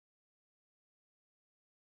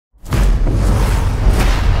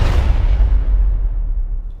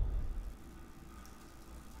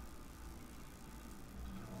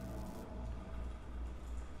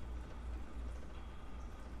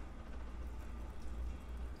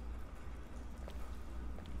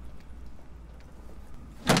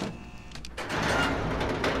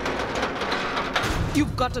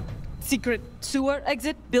You've got a secret sewer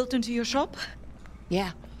exit built into your shop?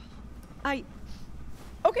 Yeah.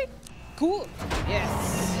 Okay, cool.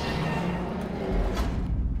 Yes.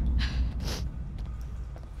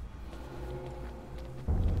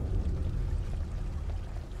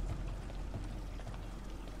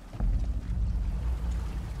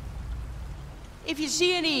 If you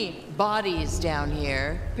see any bodies down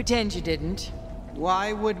here, pretend you didn't.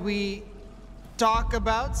 Why would we talk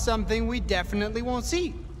about something we definitely won't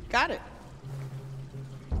see? Got it.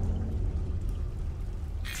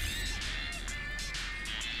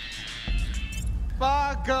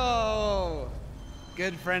 Paco!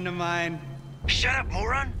 Good friend of mine. Shut up,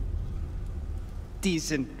 moron!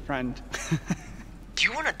 Decent friend. Do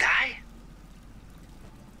you wanna die?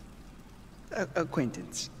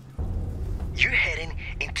 Acquaintance. You're heading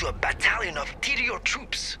into a battalion of Tytuł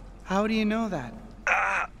troops. How do you know that?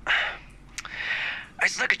 I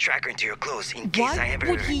snuck a tracker into your clothes in case I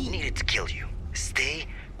ever needed to kill you. Stay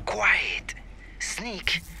quiet.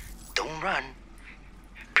 Sneak. Don't run.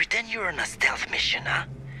 Pretend you're on a stealth mission, huh?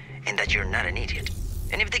 And that you're not an idiot.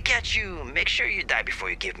 And if they catch you, make sure you die before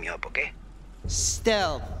you give me up, okay?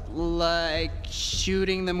 Stealth, like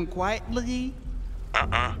shooting them quietly?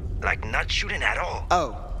 Like not shooting at all.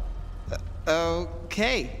 Oh.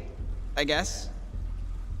 Okay. I guess.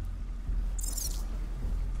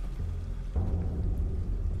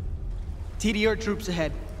 TDR troops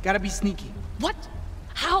ahead. Gotta be sneaky. What?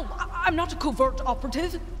 How? I'm not a covert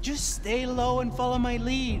operative. Just stay low and follow my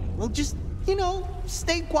lead. We'll just,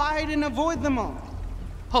 stay quiet and avoid them all.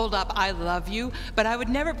 Hold up, I love you, but I would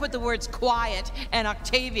never put the words quiet and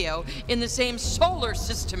Octavio in the same solar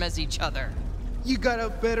system as each other. You got a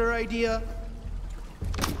better idea?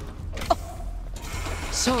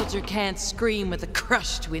 Soldier can't scream with a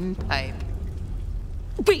crushed windpipe.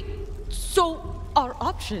 Wait, so our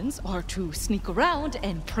options are to sneak around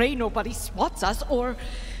and pray nobody spots us, or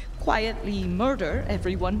quietly murder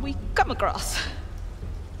everyone we come across.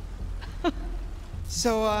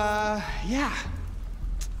 So, yeah.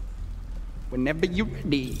 Whenever you're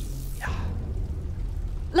ready.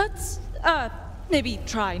 Let's, maybe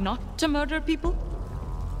try not to murder people?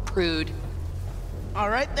 Prude. All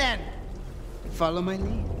right then. Follow my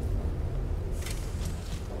lead.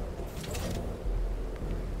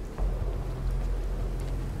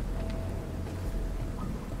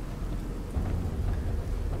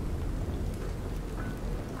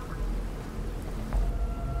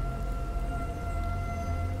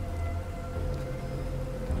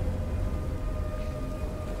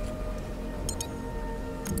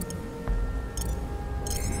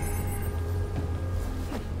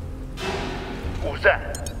 Who's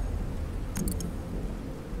that?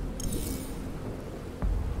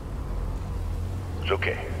 It's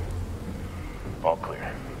okay. All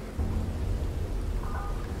clear.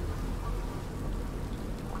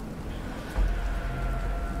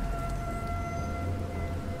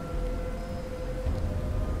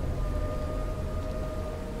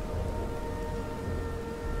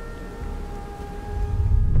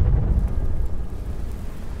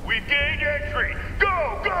 We gained entry!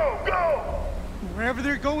 Go, go, go! Wherever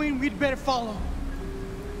they're going, we'd better follow.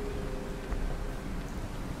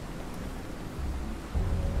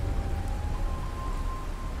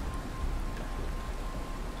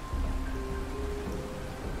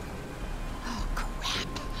 Oh, crap.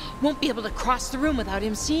 Won't be able to cross the room without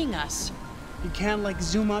him seeing us. You can't,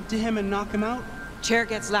 zoom up to him and knock him out? Chair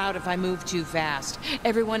gets loud if I move too fast.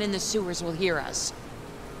 Everyone in the sewers will hear us.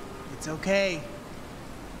 It's okay.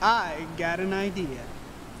 I got an idea.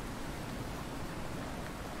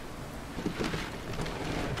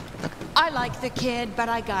 I like the kid, but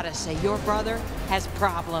I gotta say, your brother has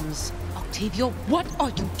problems. Octavio, what are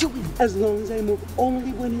you doing? As long as I move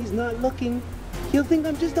only when he's not looking, he'll think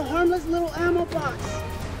I'm just a harmless little ammo box.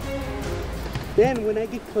 Then when I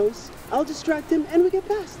get close, I'll distract him and we get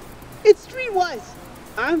past. It's streetwise.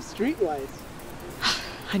 I'm streetwise.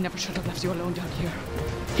 I never should have left you alone down here.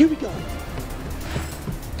 Here we go.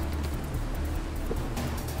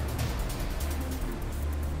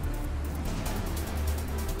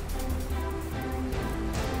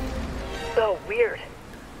 So weird.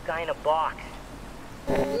 Guy in a box.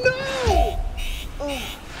 No! Oh.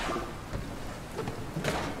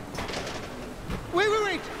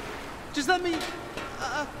 Wait. Just let me...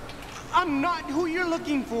 I'm not who you're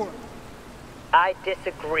looking for. I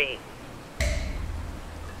disagree.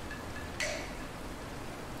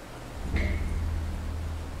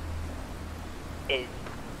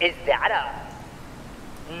 Is that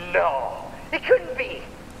a... No, it couldn't be.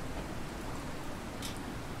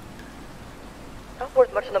 Not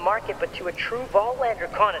worth much in the market, but to a true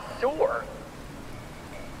Vollander connoisseur.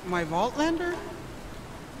 My Vaultlander?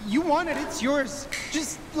 You want it, it's yours.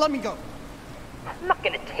 Just let me go. I'm not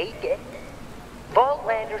gonna take it.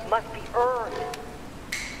 Vaultlanders must be earned.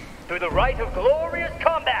 Through the rite of glorious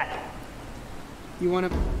combat. You wanna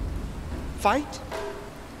fight?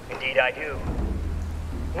 Indeed I do.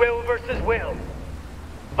 Will versus will.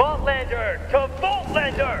 Vaultlander to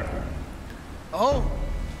Vaultlander! Oh.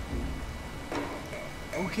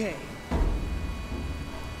 Okay.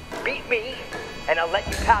 Beat me, and I'll let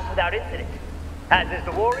you pass without incident, as is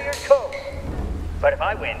the warrior's code. But if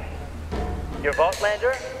I win, your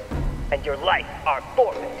Vaultlander and your life are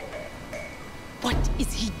forfeit. What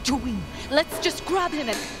is he doing? Let's just grab him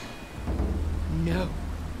and... No.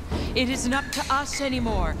 It isn't up to us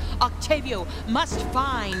anymore. Octavio must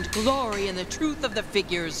find glory in the truth of the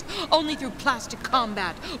figures. Only through plastic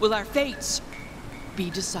combat will our fates be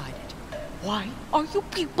decided. Why are you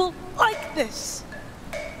people like this?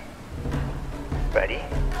 Ready?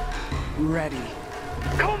 Ready.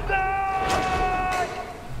 Combat!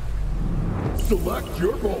 Select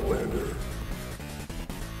your Vaultlander.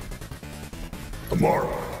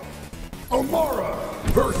 Amara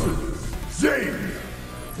versus Zane.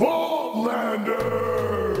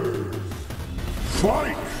 Vaultlanders!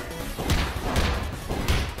 Fight!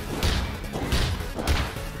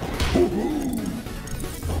 Woohoo!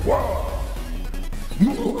 Wow!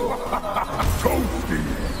 Toasty!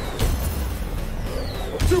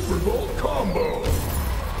 Super Bowl combo!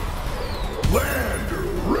 Lander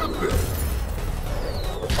Rippin!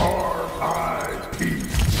 R.I.P.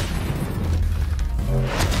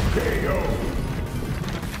 KO!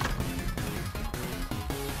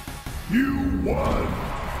 You won!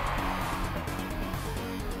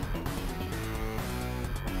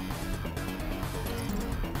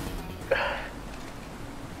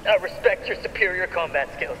 I respect your superior combat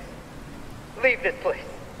skills. Leave this place.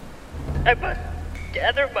 I must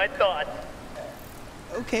gather my thoughts.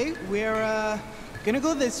 Okay, we're gonna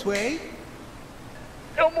go this way.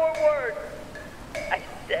 No more words. I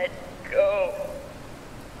said go.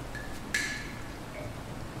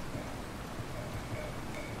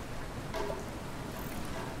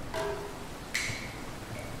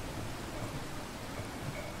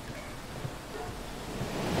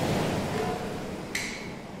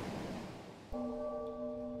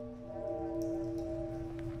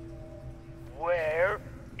 Where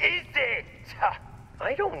is it?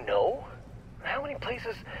 I don't know. How many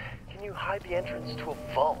places can you hide the entrance to a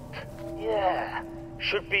vault? Yeah,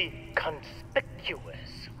 should be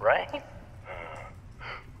conspicuous, right?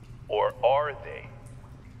 Or are they?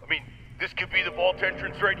 I mean, this could be the vault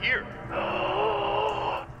entrance right here.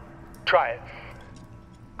 Try it.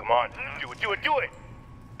 Come on, do it, do it!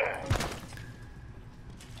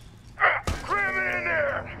 Cram it in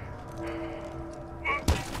there!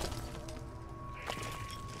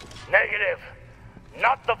 Negative.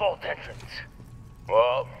 Not the vault entrance.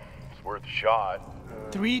 Well, it's worth a shot.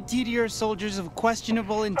 3 TDR soldiers of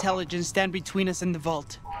questionable intelligence stand between us and the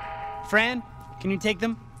vault. Fran, can you take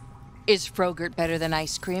them? Is Frogurt better than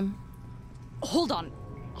ice cream? Hold on.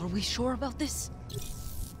 Are we sure about this?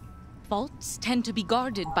 Vaults tend to be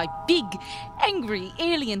guarded by big, angry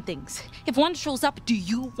alien things. If one shows up, do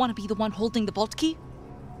you want to be the one holding the vault key?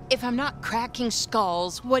 If I'm not cracking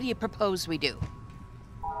skulls, what do you propose we do?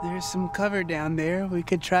 There's some cover down there. We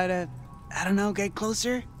could try to, I don't know, get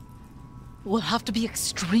closer? We'll have to be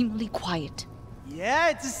extremely quiet. Yeah,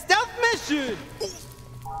 it's a stealth mission!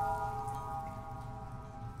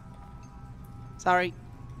 Sorry.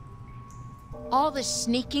 All this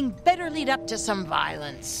sneaking better lead up to some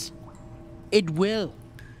violence. It will.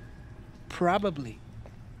 Probably.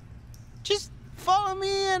 Just follow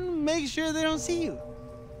me and make sure they don't see you.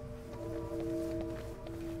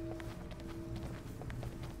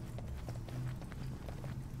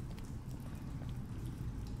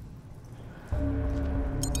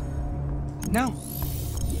 No.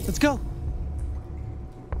 Let's go.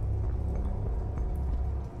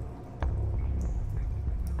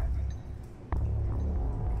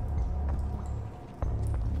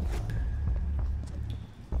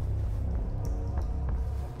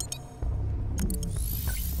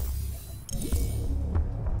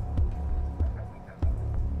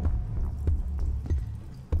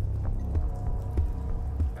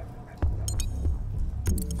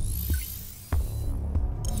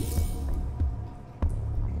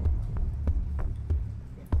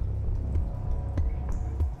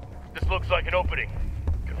 This looks like an opening.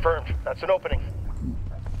 Confirmed. That's an opening.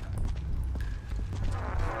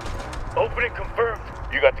 Opening confirmed.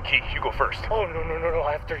 You got the key. You go first. Oh, no,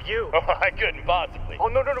 after you. Oh, I couldn't possibly. Oh,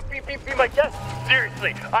 no, be my guest.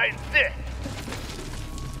 Seriously, I insist.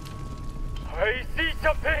 I see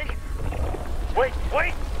something! Wait,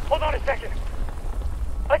 hold on a second.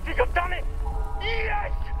 I think I've done it!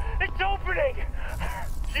 Yes! It's opening!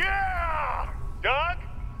 Yeah! Doug?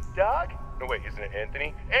 No, wait, isn't it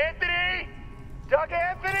Anthony? Anthony! Doug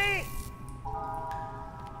Anthony!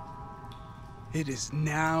 It is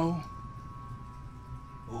now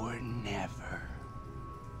or never.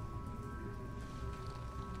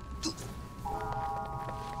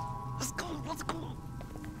 Let's go.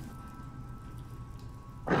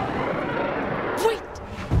 Wait!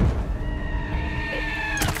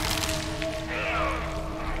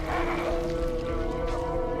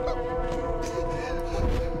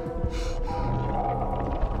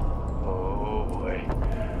 Oh boy.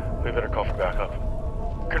 We better call for backup.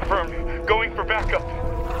 Confirmed. Going for backup.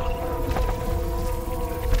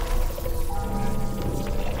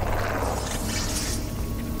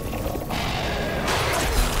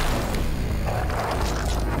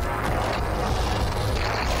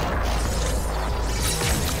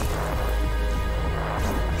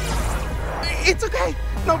 It's okay.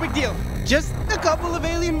 No big deal. Just a couple of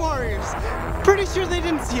alien warriors. Pretty sure they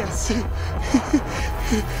didn't see us.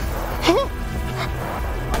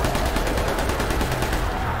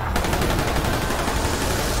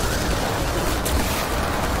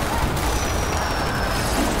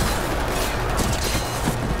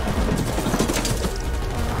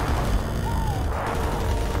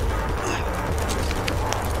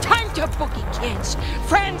 Time to boogie, kids.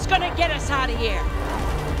 Fran's gonna get us out of here.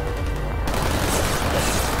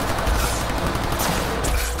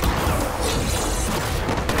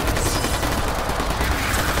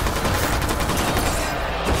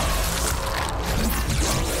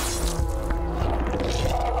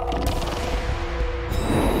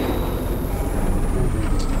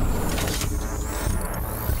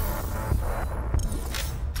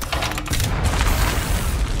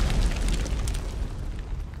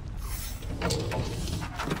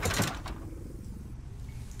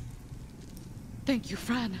 Thank you,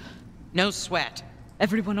 Fran. No sweat.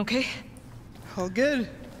 Everyone okay? All good.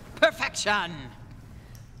 Perfection.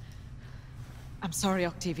 I'm sorry,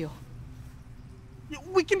 Octavio.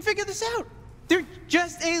 We can figure this out. They're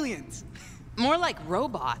just aliens. More like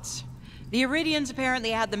robots. The Iridians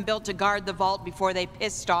apparently had them built to guard the vault before they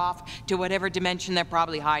pissed off to whatever dimension they're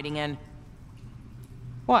probably hiding in.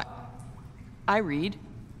 What? I read.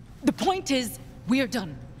 The point is, we're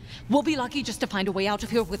done. We'll be lucky just to find a way out of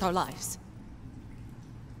here with our lives.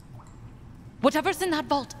 Whatever's in that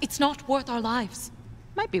vault, it's not worth our lives.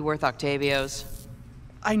 Might be worth Octavio's.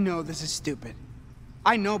 I know this is stupid.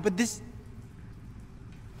 I know, but this...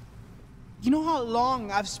 You know how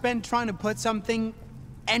long I've spent trying to put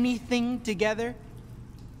anything together?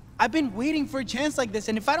 I've been waiting for a chance like this,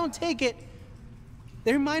 and if I don't take it,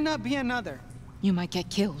 there might not be another. You might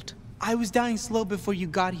get killed. I was dying slow before you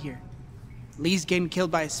got here. At least getting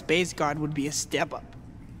killed by a space guard would be a step up.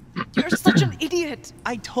 You're such an idiot.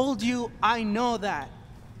 I told you I know that.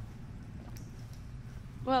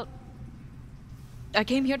 Well, I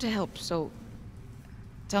came here to help, so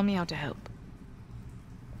tell me how to help.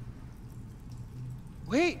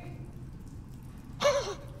 Wait.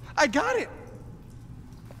 I got it.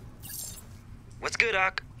 What's good,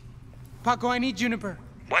 Ock? Paco, I need Juniper.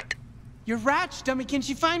 What? You're Ratch, dummy. Can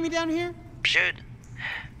she find me down here? Should.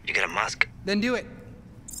 You got a mask? Then do it.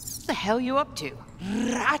 What the hell you up to?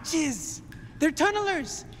 Ratches! They're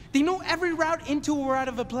tunnelers! They know every route into or out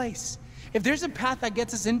of a place. If there's a path that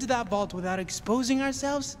gets us into that vault without exposing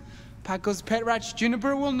ourselves, Paco's pet Ratch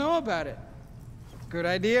Juniper will know about it. Good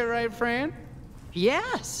idea, right, Fran?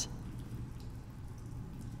 Yes.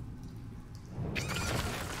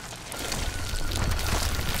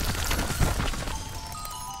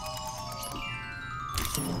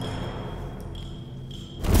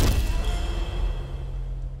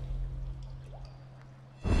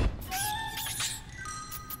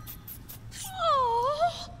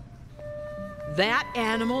 That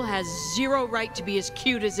animal has zero right to be as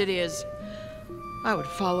cute as it is. I would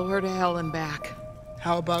follow her to hell and back.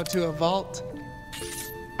 How about to a vault?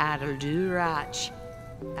 That'll do, Ratch.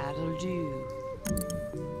 That'll do.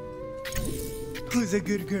 Who's a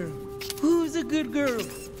good girl? Who's a good girl?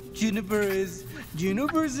 Juniper is.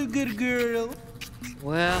 Juniper's a good girl.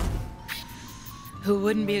 Well, who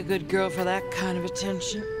wouldn't be a good girl for that kind of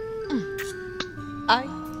attention? I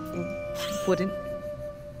wouldn't.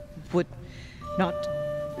 Would not.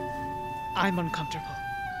 I'm uncomfortable.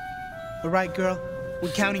 All right, girl. We're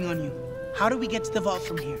counting on you. How do we get to the vault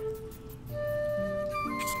from here?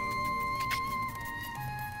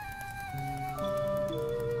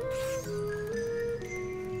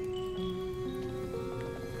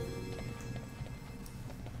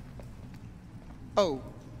 Oh.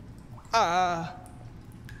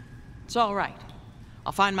 It's all right.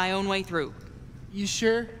 I'll find my own way through. You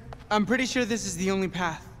sure? I'm pretty sure this is the only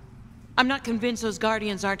path. I'm not convinced those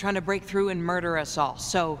Guardians aren't trying to break through and murder us all,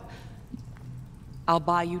 so I'll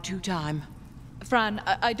buy you 2 time. Fran,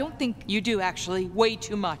 I don't think... You do, actually. Way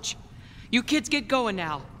too much. You kids get going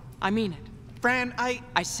now. I mean it. Fran,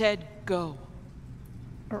 I said go.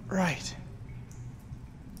 Right.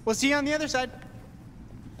 We'll see you on the other side.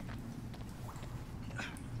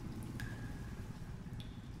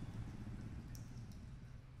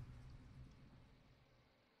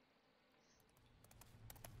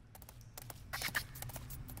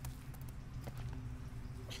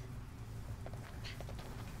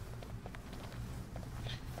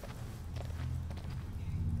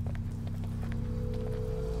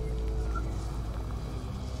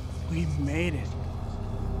 We made it.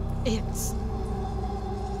 It's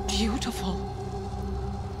beautiful.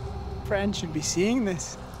 Fran should be seeing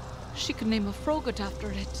this. She could name a frogut after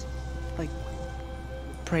it. Like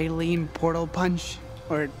praline portal punch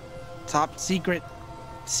or top secret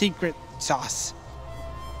sauce.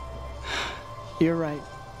 You're right.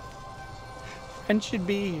 Fran should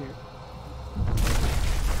be here.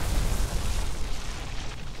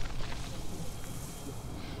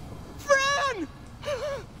 Fran!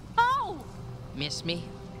 Oh! Miss me?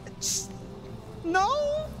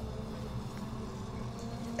 No?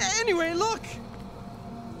 Anyway, look!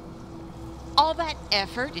 All that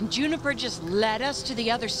effort, and Juniper just led us to the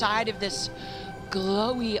other side of this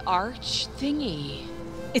glowy arch thingy.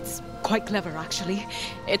 It's quite clever, actually.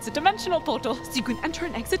 It's a dimensional portal, so you can enter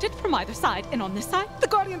and exit it from either side. And on this side, the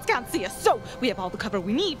Guardians can't see us, so we have all the cover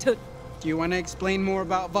we need to... Do you want to explain more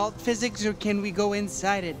about vault physics, or can we go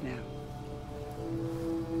inside it now?